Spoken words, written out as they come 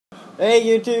Hey,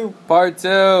 YouTube. Part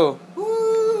 2.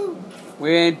 Woo!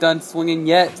 We ain't done swinging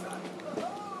yet.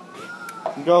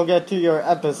 Go get to your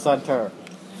epicenter.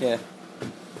 Yeah.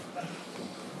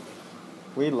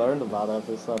 We learned about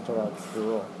epicenter at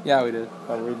school. Yeah, we did.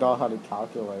 But we know how to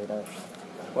calculate it.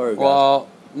 Well,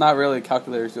 not really.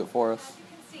 Calculators do it for us.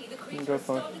 Go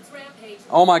for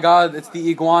Oh my god, it's the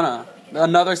iguana.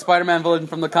 Another Spider-Man villain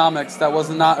from the comics that was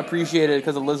not appreciated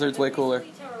because the lizard's way cooler.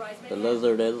 The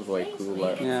lizard is way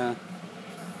cooler. Yeah.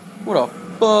 What a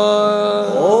fuck?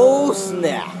 Oh,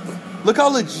 snap. Look how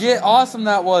legit awesome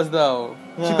that was, though.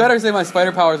 Yeah. She better say my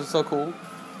spider powers are so cool.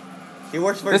 He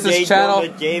works for This is channel-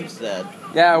 jj.jameson.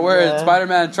 Yeah, where Yeah.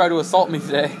 Spider-Man tried to assault me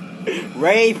today.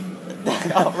 Rape.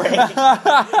 Oh,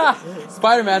 rape.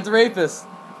 Spider-Man's a rapist.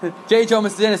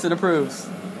 jj.jameson approves.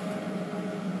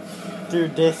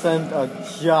 Dude, they sent a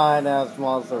giant ass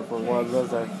monster for one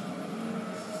lizard.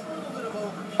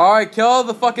 Alright, kill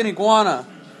the fucking iguana.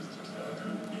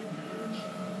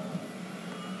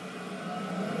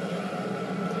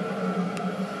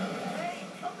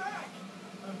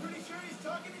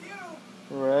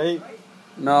 Right?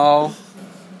 No.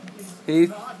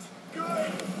 Heath.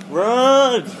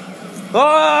 Run.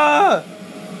 Ah!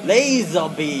 Laser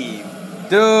beam.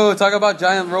 Dude, talk about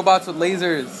giant robots with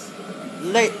lasers.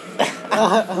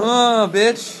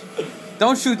 Bitch.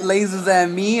 Don't shoot lasers at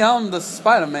me. I'm the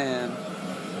Spider-Man.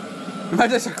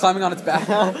 Imagine I start climbing on its back.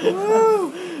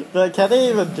 But can they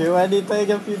even do anything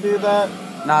if you do that?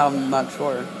 Nah, I'm not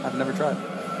sure. I've never tried.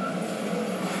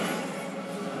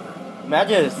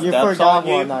 Imagine it You steps forgot on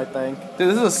you. one, I think. Dude,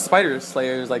 this is a Spider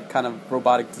Slayer's like kind of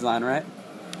robotic design, right?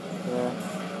 Yeah.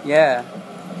 Yeah.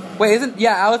 Wait,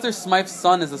 Alistair Smythe's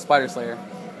son is the Spider Slayer.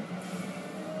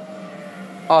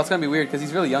 Oh, it's gonna be weird because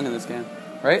he's really young in this game,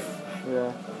 right?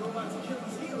 Yeah.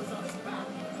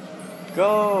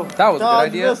 Go. That was a good Dodge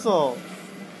idea. missile.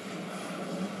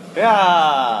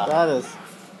 Yeah. That is.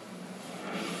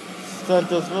 Sent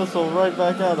this missile right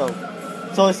back at him.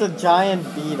 So it's a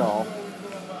giant beetle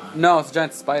No, it's a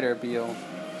giant spider beetle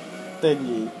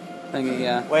thingy. thingy.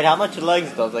 Yeah. Wait, how much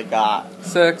legs does it got?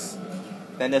 6.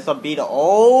 Then there's a beetle.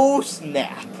 Oh,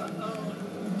 snap.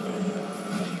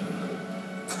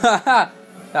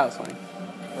 That was funny.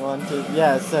 1, 2,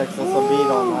 yeah, 6. It's a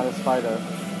beetle, not a spider.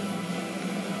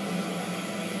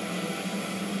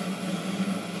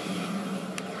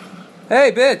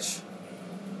 Hey, bitch!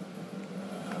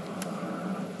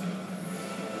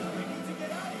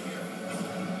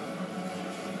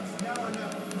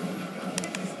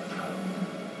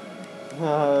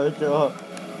 Go.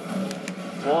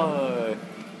 Whoa.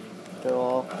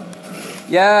 Go.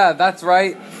 Yeah, that's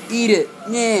right. Eat it.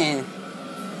 Yeah.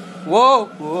 Whoa.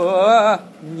 Whoa.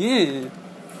 Yeah.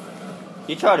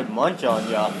 He tried to munch on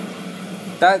ya.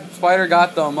 That spider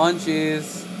got the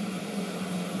munchies.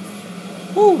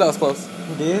 Woo, that was close.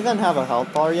 Do you even have a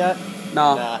health bar yet?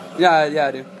 No. Nah. Yeah,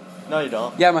 I do. No, you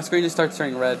don't. Yeah, my screen just starts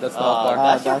turning red. That's the health bar.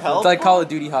 That's your that's- health It's like bar? Call of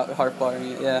Duty heart bar.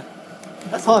 Yeah.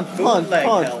 That's Punch, a punch, bootleg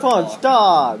punch, health punch, bar.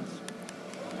 dodge!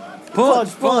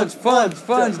 Punch,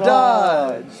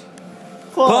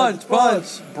 dodge.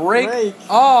 Punch, break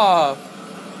off.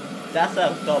 That's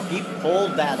he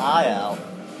pulled that eye out.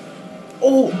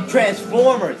 Oh,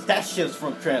 Transformers! That shit's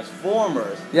from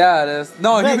Transformers. Yeah, it is.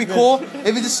 No, it'd be cool if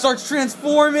it just starts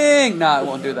transforming. Nah, it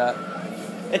won't do that.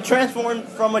 It transformed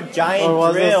from a giant Or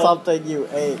was it drill. something you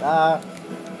ate?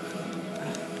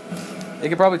 It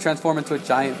could probably transform into a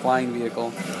giant flying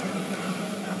vehicle.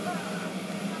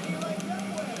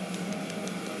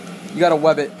 You gotta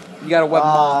web it. You gotta web them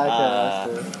all.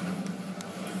 Okay, that's true.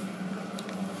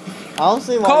 I don't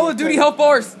see why Call you of Duty couldn't- health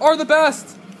bars are the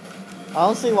best. I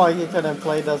don't see why you couldn't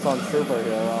play this on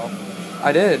Superhero.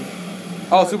 I did.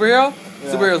 Oh, superhero?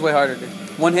 Yeah. Superhero's way harder, dude.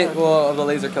 One hit of the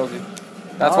laser kills you.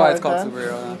 That's why it's called Alright,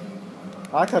 superhero.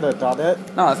 Yeah. I could have done it.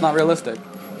 No, it's not realistic.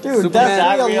 Dude, Superman-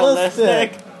 that's Is that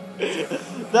realistic.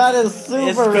 That is super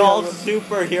It's called realistic.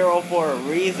 superhero for a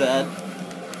reason.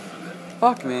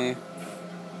 Fuck me.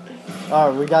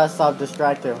 Alright, we gotta stop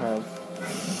distracting him.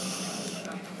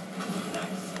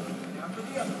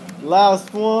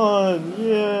 Last one!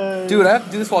 Yay! Dude, I have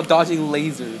to do this while dodging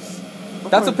lasers.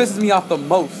 That's what pisses me off the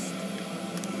most.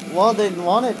 Well, they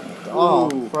want it. Oh,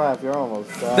 Ooh. crap, you're almost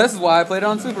dead. This is why I played it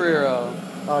on superhero.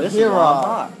 Oh, This hero. is one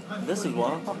hot. This is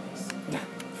one hot.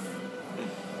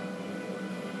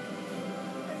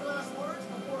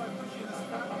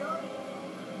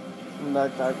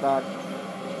 Knock.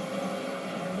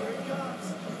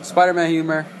 Spider-Man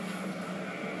humor.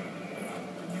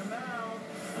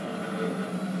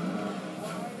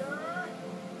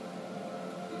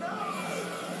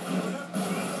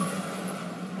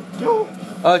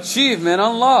 Achievement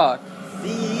unlocked.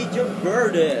 Siege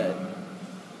averted.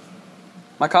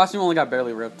 My costume only got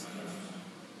barely ripped.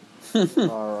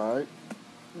 Alright.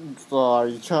 So, are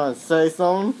you trying to say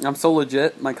something? I'm so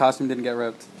legit. My costume didn't get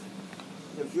ripped.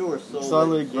 If you were so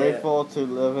Suddenly legit. grateful to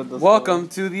live in the Welcome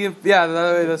to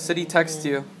the city texts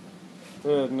you.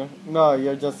 No,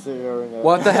 you're just hearing it.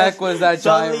 What the heck was that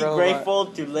giant Suddenly robot? grateful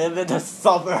to live in the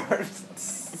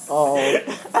suburbs.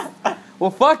 Oh. Well,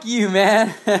 fuck you,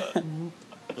 man.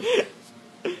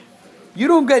 You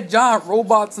don't get giant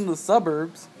robots in the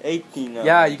suburbs. 18.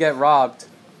 Yeah, you get robbed.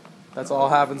 That's all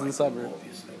happens in the suburbs.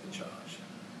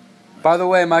 By the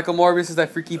way, Michael Morbius is that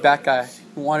freaky bat guy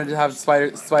who wanted to have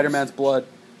Spider-Man's blood.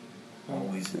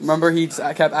 Remember, he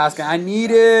kept asking, "I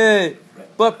need it,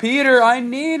 but Peter, I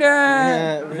need it."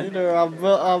 Yeah, Peter,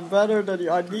 I'm better than you.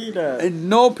 I need it. And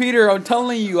no, Peter, I'm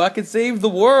telling you, I can save the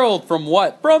world from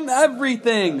what? From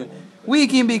everything. We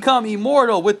can become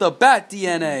immortal with the bat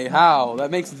DNA. How? That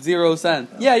makes 0 sense.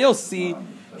 Yeah, you'll see.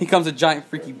 He comes a giant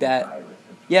freaky bat.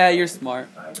 Yeah, you're smart.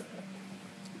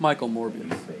 Michael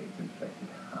Morbius.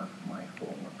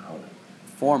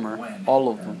 Former. All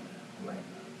of them.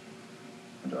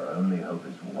 And our only hope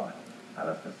is what?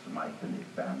 Alistair Smythe and his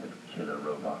band of killer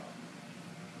robots.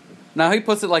 Now he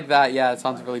puts it like that, yeah, it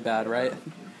sounds really bad, right?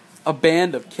 A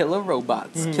band of killer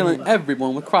robots, killing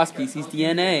everyone with cross-species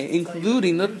DNA,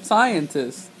 including the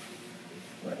scientists.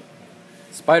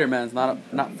 Spider-Man's not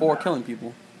for killing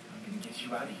people. I'm gonna get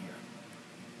you out of here.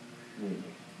 Really?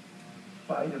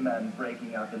 Spider-Man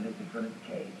breaking out the lizard from its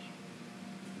cage.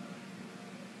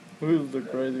 Who's the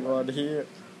crazy one here?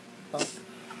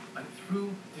 I'm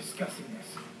through discussing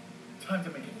this. Time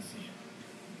to make a decision.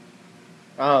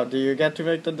 Oh, do you get to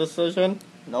make the decision?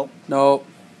 Nope. Nope.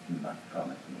 You must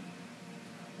promise me.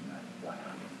 No matter what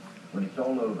happens. When it's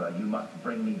all over, you must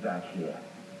bring me back here.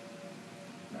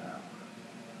 Now,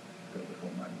 go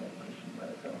before my meditation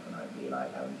wears off and I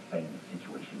realize how insane the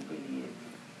situation really is.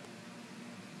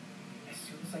 As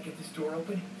soon as I get this door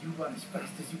open, you run as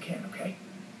fast as you can, okay?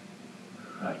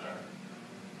 Right.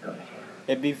 Got it.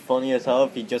 It'd be funny as hell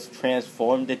if he just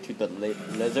transformed it to the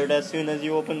lizard as soon as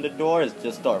you open the door. It's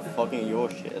just start fucking your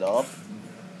shit up.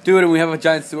 Dude, and we have a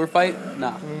giant sewer fight?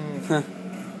 Nah. Breaking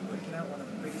out one of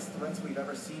the biggest threats we've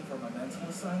ever seen from a mental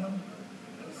asylum?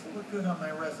 This will look good on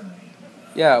my resume.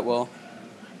 Yeah, well.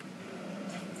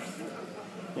 You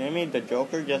know what I mean? The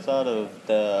Joker gets out of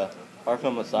the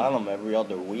Arkham Asylum every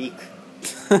other week.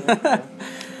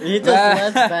 He just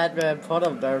lets Batman put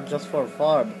him there just for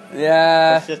fun.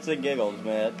 Yeah. For shits and giggles,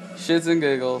 man. Shits and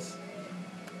giggles.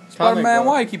 Spider-Man,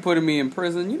 why you keep putting me in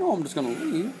prison? You know I'm just gonna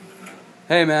leave.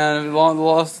 Hey man, the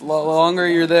longer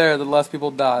you're there, the less people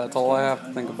die. That's all I have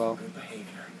to think about.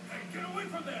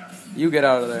 You get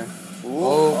out of there.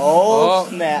 Ooh. Oh,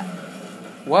 snap.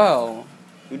 Well.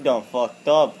 You done fucked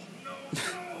up.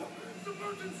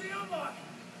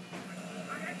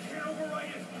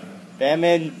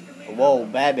 Batman. Whoa,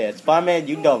 Batman. Spider-Man,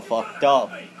 you done fucked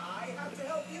up.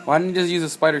 Why didn't you just use a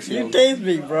spider You shield? tased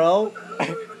me, bro.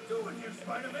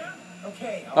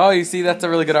 Oh, you see, that's a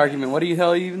really good argument. What the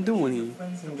hell are you even doing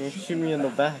here? Shoot me in the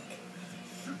back.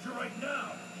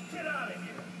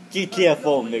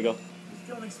 GTFO, nigga.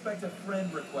 Don't expect a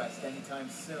friend request anytime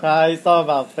soon. He's talking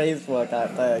about Facebook, I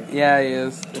think. Yeah, he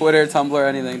is. Twitter, Tumblr,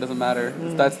 anything, doesn't matter.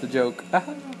 That's the joke.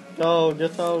 Go,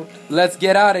 get out. Let's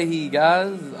get out of here,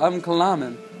 guys. I'm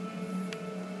climbing.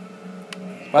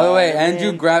 By the way,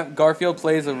 Andrew Garfield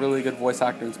plays a really good voice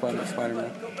actor in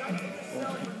Spider-Man.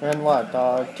 And what,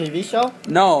 TV show?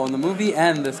 No, in the movie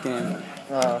and this game.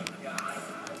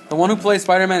 The one who plays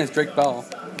Spider-Man is Drake Bell.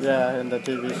 Yeah, in the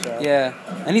TV show. Yeah,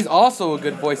 and he's also a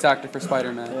good voice actor for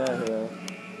Spider-Man. Yeah.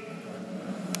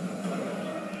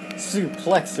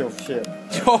 Suplex your shit.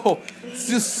 Yo, it's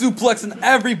just suplexing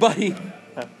everybody.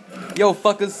 Yo,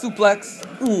 fuckers, suplex.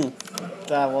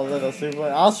 That wasn't a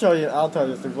suplex. I'll show you. I'll tell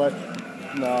you suplex.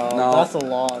 No, that's a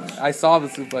launch. I saw the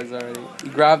suplex already. He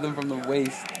grabbed them from the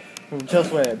waist.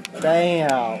 Just went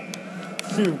bam.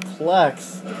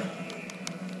 Suplex.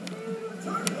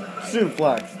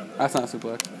 Suplex. That's not a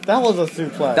suplex. That was a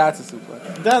suplex. That's a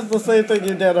suplex. That's the same thing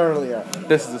you did earlier.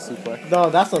 This is a suplex. No,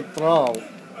 that's a throw.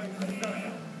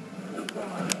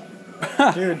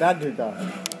 Dude, that dude got.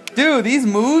 Dude, these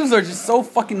moves are just so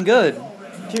fucking good.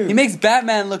 Dude, He makes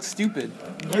Batman look stupid.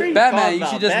 Batman, you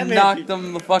should just knock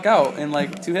them the fuck out in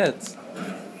like 2 hits.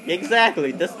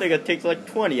 Exactly. This nigga takes like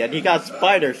 20 and he got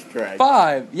spider strike.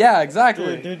 5. Yeah,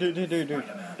 exactly. Dude.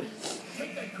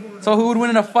 So who would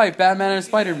win in a fight, Batman or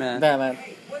Spider-Man? Batman.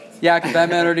 Yeah, because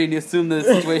Batman already assumed the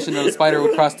situation that a spider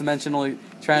would cross-dimensionally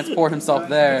transport himself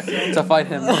there to fight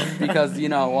him. Because, you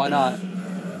know, why not?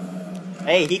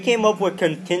 Hey, he came up with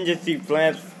contingency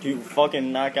plans to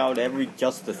fucking knock out every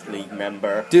Justice League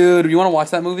member. Dude, you want to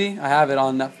watch that movie? I have it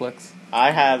on Netflix.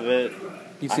 I have it.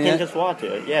 You've I seen can it? just watch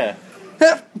it, yeah.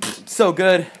 So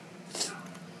good.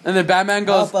 And then Batman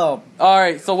goes,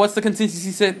 alright, so what's the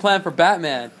contingency plan for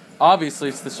Batman? Obviously,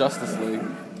 it's the Justice League.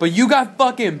 But you got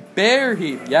fucking bear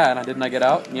heat. Yeah, and didn't I get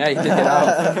out? Yeah, you did get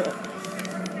out.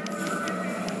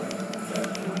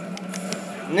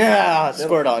 Yeah,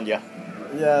 squirt on ya.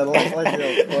 Yeah, it looks like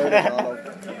you're squirting on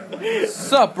him.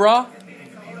 Sup, bro?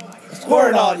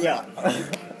 Squirt on ya.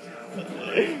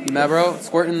 You mad, bro?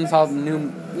 Squirting's how the new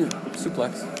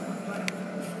suplex.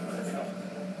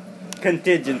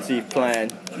 Contingency plan.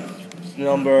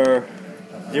 Number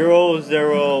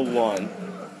 001.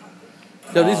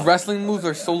 Yo, these wrestling moves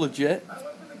are so legit.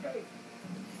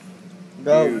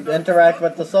 Go interact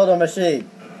with the soda machine.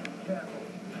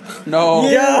 No.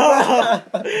 Yeah.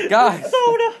 Guys.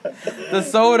 Soda. The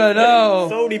soda, no.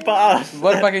 Sody pop.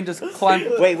 What if I can just climb?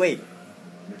 Wait.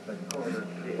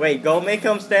 Wait, go make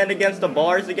him stand against the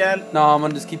bars again? No, I'm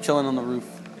gonna just keep chilling on the roof.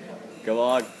 Come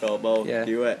on, Bobo. Yeah.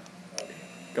 Do it.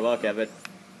 Come on, Kevin.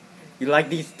 You like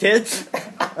these tits?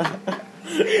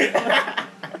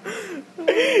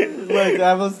 Like,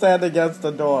 I will stand against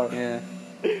the door. Yeah.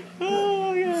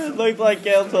 Oh, yeah. It looks like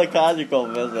Gail's a conjugal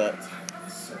visit.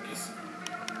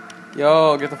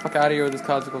 Yo, get the fuck out of here with this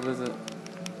conjugal visit.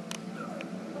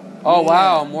 Oh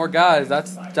wow, more guys.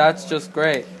 That's just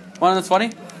great. One that's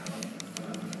funny?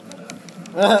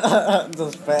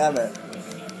 Just spam it.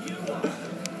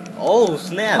 Oh,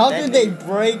 snap. How did they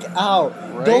break out?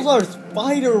 Right? Those are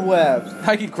spider webs.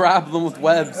 I could grab them with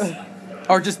webs.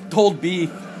 Or just hold B.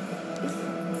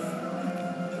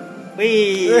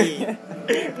 Wee.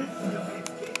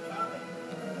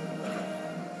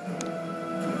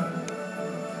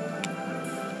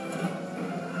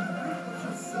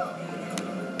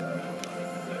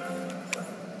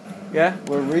 Yeah?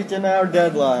 We're reaching our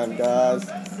deadline, guys.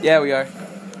 Yeah, we are.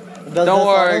 Does Don't this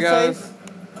worry, auto-save? guys.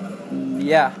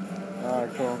 Yeah.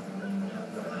 Alright, cool.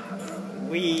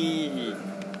 Wee.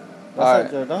 Looks Alright.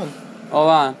 like you're done. Hold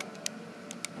on.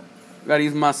 Gotta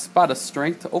use my spider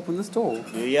strength to open this door.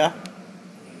 Do ya?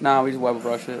 Nah, we just web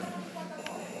brush it.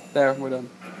 There, we're done.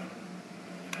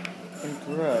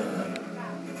 Incorrect.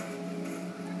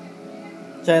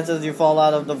 Chances you fall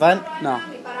out of the vent? No.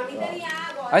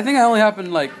 I think it only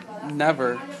happened like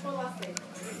never. I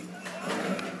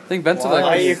think vents are Why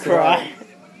like. you cry?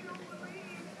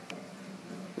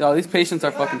 Yo, these patients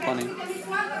are fucking funny.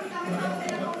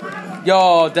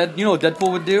 Yo, you know what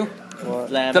Deadpool would do? What?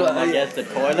 Slam him against the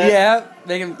toilet? Yeah,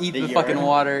 make him eat The the fucking urinal.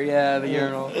 water. Yeah, the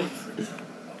urinal.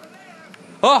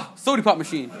 Oh, soda pop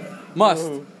machine. Must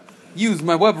Ooh. use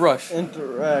my web rush.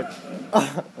 Interact.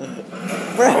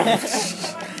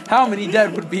 How many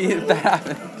dead would be if that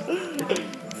happened?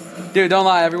 Dude, don't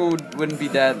lie. Everyone wouldn't be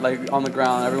dead, like on the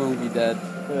ground. Everyone would be dead.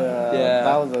 Yeah,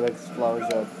 that was an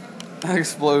explosion.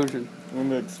 Explosion.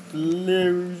 An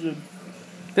explosion.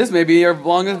 This may be our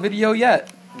longest video yet.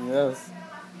 Yes.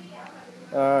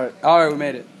 Alright. Alright, we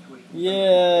made it.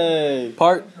 Yay.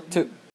 Part 2.